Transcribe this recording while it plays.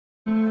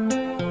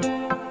Yemizkitchen.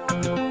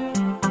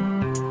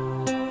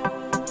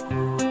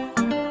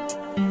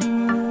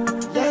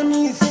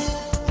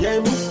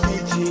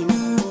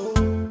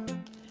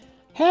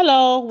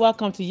 Hello,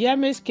 welcome to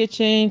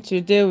Yemizkitchen.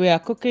 Today we are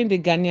cooking the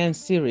Ghanaian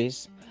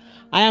series.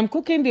 I am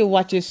cooking the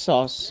Waakye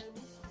sauce.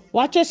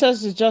 Waakye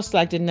sauce is just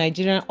like the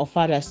Nigerian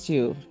ofada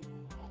stew.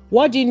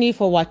 What do you need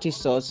for Waakye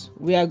sauce?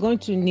 We are going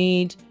to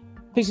need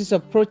pieces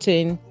of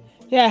protein.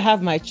 Here I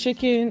have my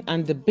chicken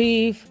and the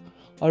beef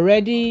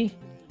already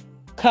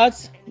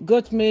cut,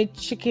 goat meat,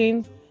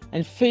 chicken,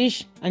 and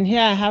fish. And here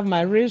I have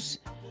my ribs.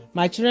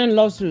 My children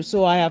love ribs,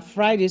 so I have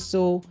fried it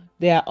so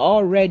they are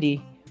all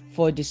ready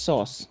for the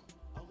sauce.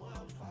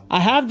 I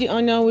have the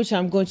onion which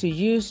I'm going to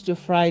use to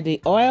fry the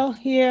oil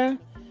here.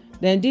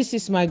 Then this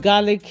is my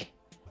garlic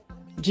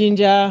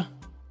ginger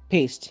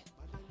paste,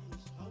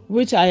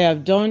 which I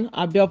have done.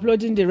 I'll be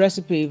uploading the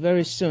recipe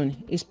very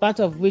soon. It's part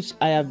of which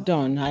I have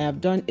done. I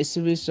have done a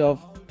series of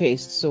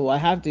pastes, so I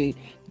have the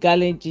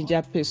garlic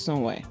ginger paste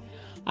somewhere.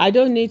 I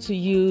don't need to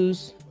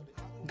use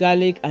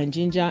garlic and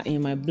ginger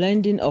in my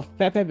blending of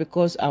pepper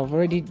because I've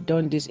already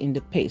done this in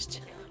the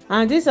paste.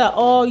 And these are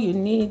all you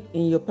need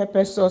in your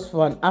pepper sauce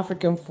for an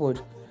African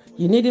food.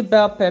 You need the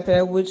bell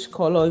pepper,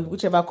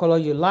 whichever color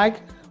you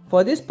like.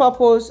 For this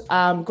purpose,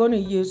 I'm going to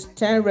use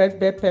 10 red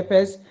bell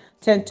peppers,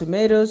 10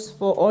 tomatoes,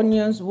 4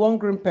 onions, 1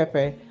 green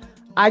pepper.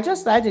 I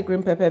just like the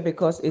green pepper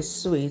because it's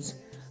sweet.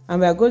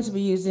 And we are going to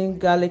be using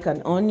garlic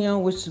and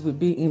onion, which will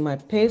be in my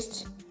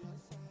paste.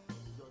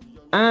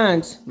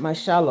 And my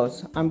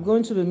shallots. I'm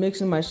going to be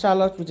mixing my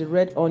shallots with the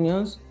red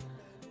onions.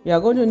 You are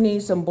going to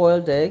need some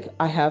boiled egg.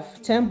 I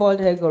have 10 boiled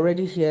eggs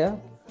already here,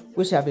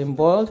 which have been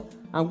boiled.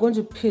 I'm going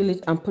to peel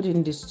it and put it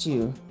in the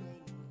stew.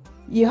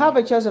 You have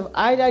a choice of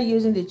either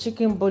using the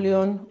chicken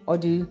bouillon or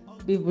the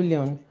beef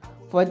bouillon.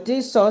 For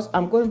this sauce,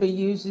 I'm going to be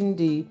using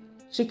the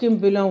chicken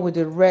bouillon with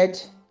the red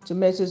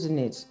tomatoes in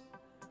it.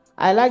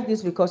 I like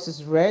this because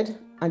it's red,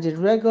 and the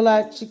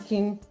regular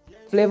chicken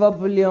flavor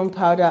bouillon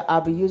powder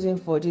I'll be using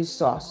for this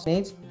sauce.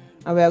 And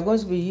we are going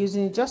to be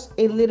using just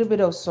a little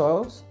bit of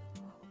sauce.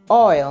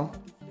 Oil.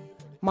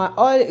 My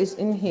oil is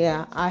in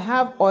here. I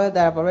have oil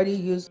that I've already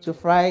used to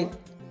fry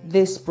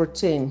this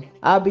protein.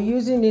 I'll be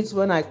using it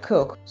when I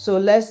cook. So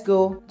let's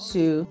go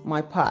to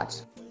my pot.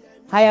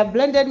 I have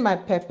blended my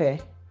pepper.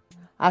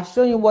 I've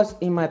shown you what's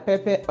in my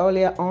pepper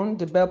earlier on,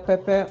 the bell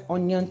pepper,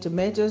 onion,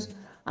 tomatoes.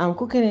 I'm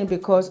cooking it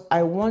because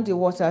I want the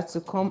water to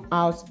come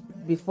out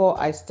before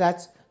I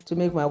start to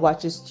make my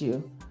waakye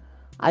stew.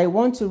 I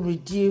want to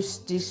reduce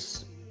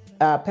this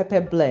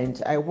pepper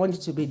blend. I want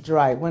it to be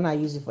dry when I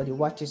use it for the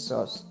waakye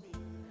sauce.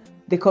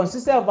 The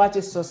consistency of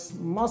waakye sauce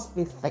must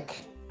be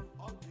thick.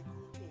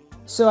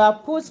 So I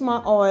put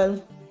my oil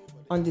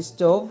on the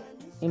stove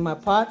in my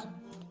pot.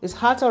 It's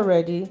hot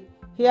already.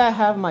 Here I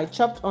have my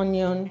chopped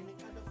onion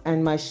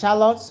and my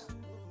shallots.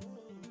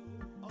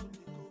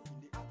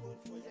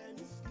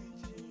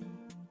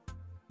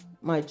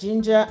 My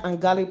ginger and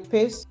garlic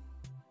paste.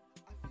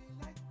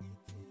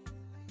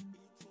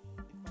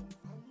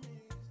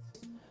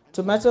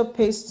 Tomato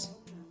paste.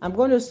 I'm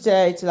going to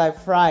stir it till I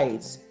fry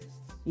it.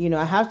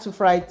 I have to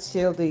fry it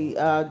till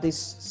the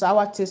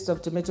sour taste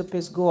of tomato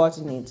paste go out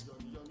in it.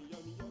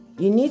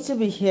 You need to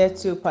be here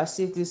to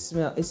perceive this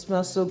smell. It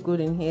smells so good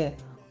in here.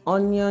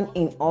 Onion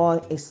in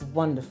oil is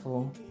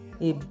wonderful.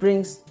 It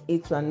brings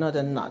it to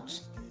another notch.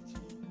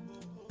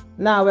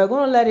 Now we're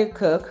going to let it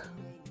cook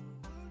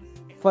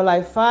for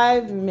like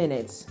 5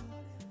 minutes.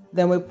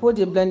 Then we put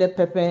the blended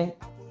pepper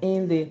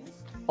in the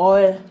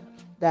oil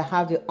that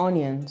have the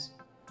onions.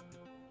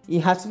 You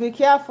have to be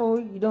careful.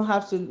 You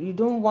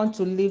don't want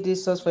to leave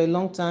this sauce for a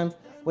long time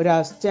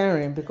without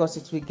stirring because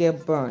it will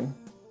get burned.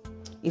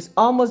 It's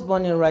almost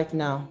burning right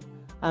now.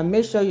 And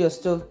make sure your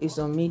stove is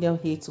on medium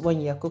heat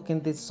when you're cooking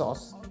this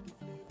sauce.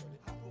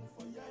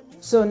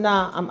 So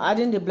now I'm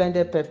adding the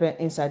blended pepper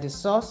inside the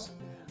sauce.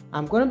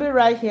 I'm going to be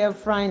right here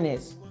frying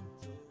it.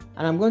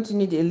 And I'm going to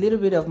need a little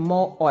bit of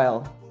more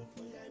oil.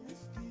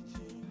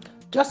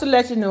 Just to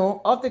let you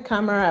know, off the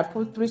camera I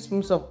put 3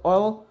 spoons of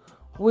oil,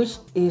 which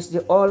is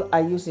the oil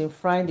I use in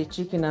frying the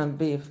chicken and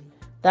beef.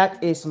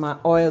 That is my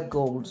oil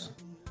gold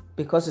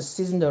because it's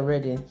seasoned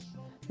already.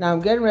 Now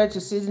I'm getting ready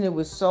to season it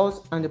with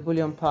salt and the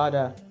bouillon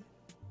powder.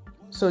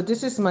 So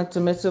this is my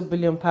tomato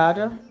bouillon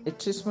powder, a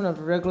teaspoon of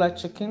regular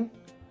chicken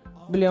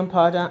bouillon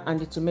powder, and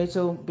the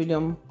tomato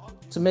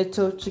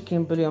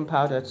chicken bouillon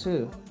powder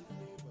too.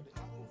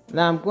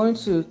 Now I'm going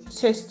to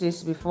taste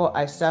this before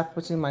I start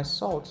putting my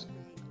salt.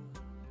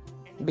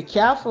 Be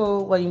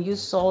careful when you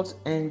use salt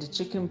and the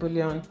chicken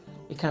bouillon,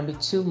 it can be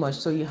too much,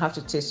 so you have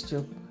to taste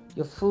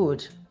your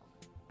food.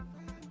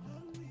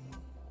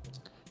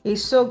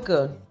 It's so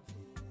good.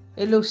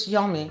 It looks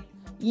yummy.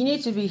 You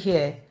need to be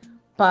here.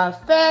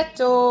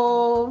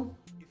 Perfecto.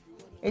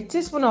 A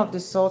teaspoon of the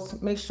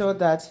salt. Make sure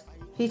that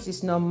heat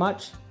is not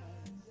much.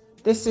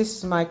 This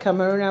is my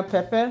Cameroonian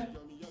pepper.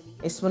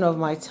 A spoon of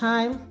my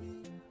thyme.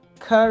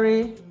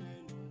 Curry,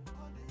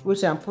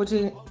 which I'm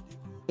putting,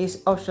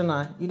 is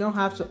optional. You don't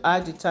have to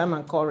add the thyme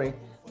and curry.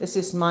 This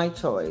is my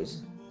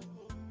choice.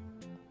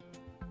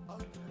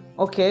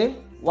 Okay,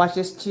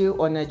 Waakye stew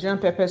or Nigerian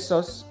pepper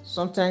sauce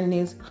sometimes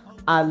needs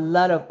a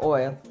lot of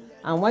oil.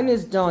 And when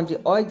it's done, the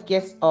oil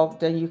gets off,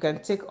 then you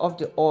can take off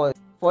the oil.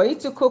 For it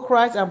to cook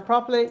right and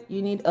properly,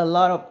 you need a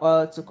lot of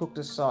oil to cook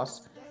the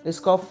sauce. It's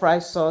called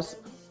fried sauce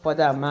for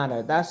that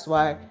matter. That's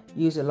why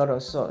you use a lot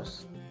of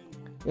sauce,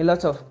 a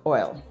lot of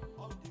oil.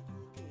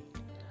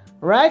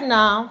 Right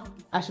now,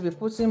 I should be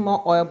putting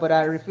more oil, but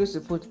I refuse to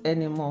put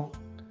any more.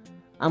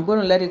 I'm going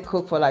to let it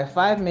cook for like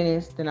 5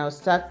 minutes, then I'll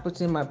start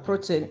putting my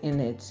protein in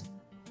it.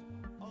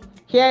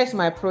 Here is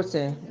my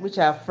protein, which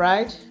I have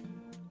fried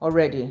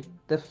already.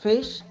 The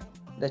fish,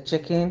 the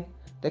chicken,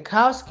 the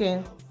cow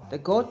skin, the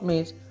goat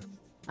meat.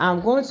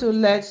 I'm going to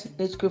let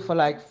it cook for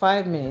like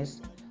 5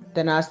 minutes.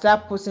 Then I'll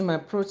start putting my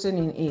protein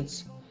in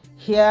it.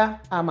 Here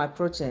are my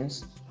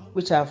proteins,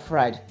 which I've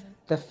fried.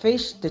 The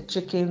fish, the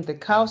chicken, the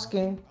cow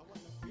skin,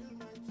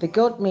 the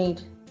goat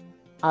meat.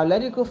 I'll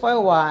let it cook for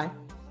a while.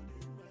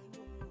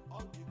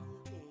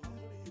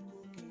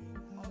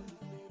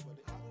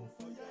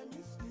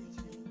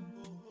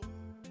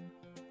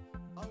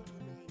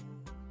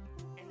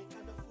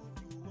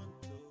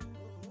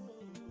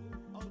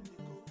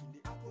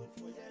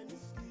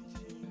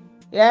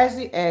 Here's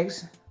the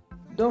eggs.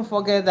 Don't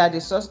forget that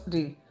the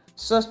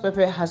sauce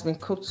pepper has been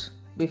cooked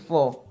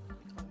before.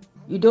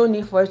 You don't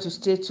need for it to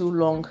stay too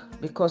long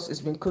because it's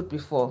been cooked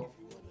before.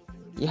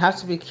 You have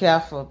to be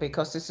careful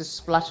because this is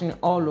splashing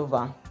all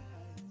over.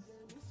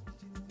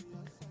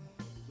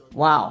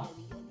 Wow.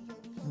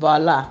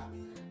 Voila.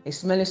 It's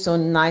smelling so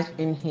nice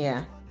in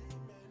here.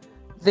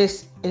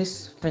 This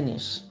is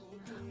finished.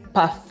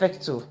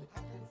 Perfecto.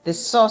 The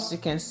sauce you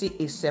can see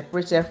is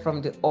separated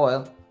from the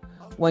oil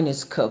when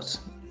it's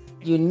cooked.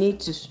 You need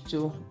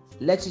to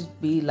let it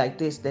be like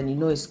this, then you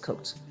know it's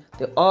cooked.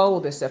 The oil will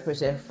be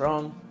separated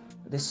from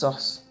the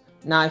sauce.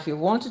 Now, if you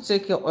want to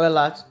take your oil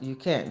out, you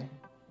can.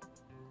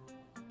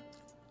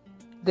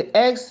 The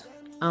eggs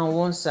on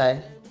one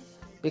side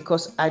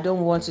because I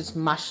don't want it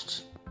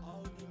mashed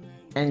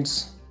and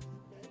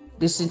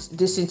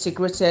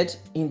disintegrated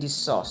in the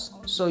sauce.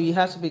 So you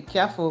have to be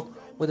careful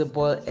with the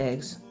boiled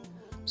eggs.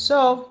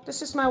 So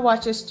this is my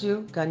Waakye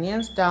stew,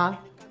 Ghanaian style,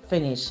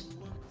 finished.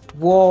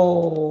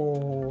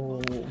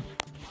 Whoa!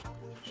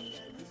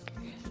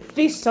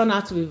 This turned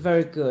out to be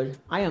very good.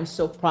 I am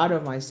so proud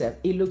of myself.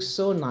 It looks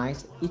so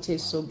nice. It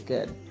tastes so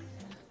good.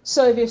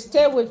 So if you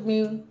stay with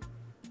me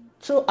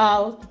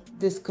throughout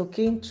this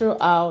cooking,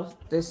 throughout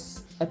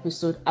this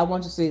episode, I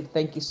want to say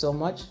thank you so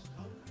much.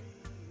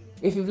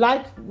 If you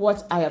like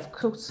what I have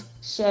cooked,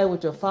 share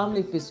with your family.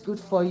 If it's good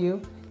for you,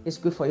 it's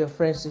good for your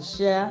friends to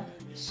share.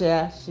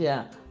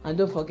 And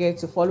don't forget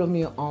to follow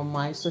me on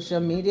my social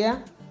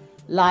media.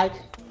 Like,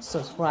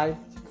 subscribe,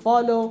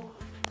 follow,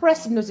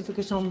 press the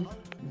notification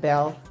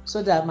bell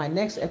so that my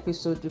next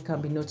episode you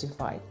can be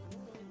notified.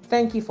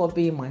 Thank you for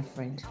being my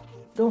friend.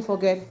 Don't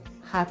forget,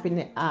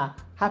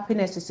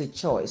 happiness is a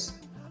choice.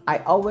 I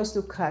always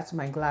look at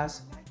my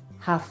glass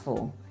half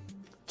full.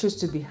 Choose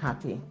to be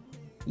happy.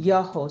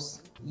 Your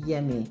host,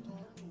 Yemi.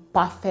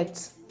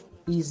 Perfect,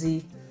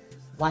 easy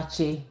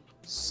Waakye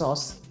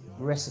sauce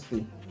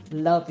recipe.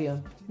 Love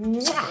you.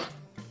 Mwah!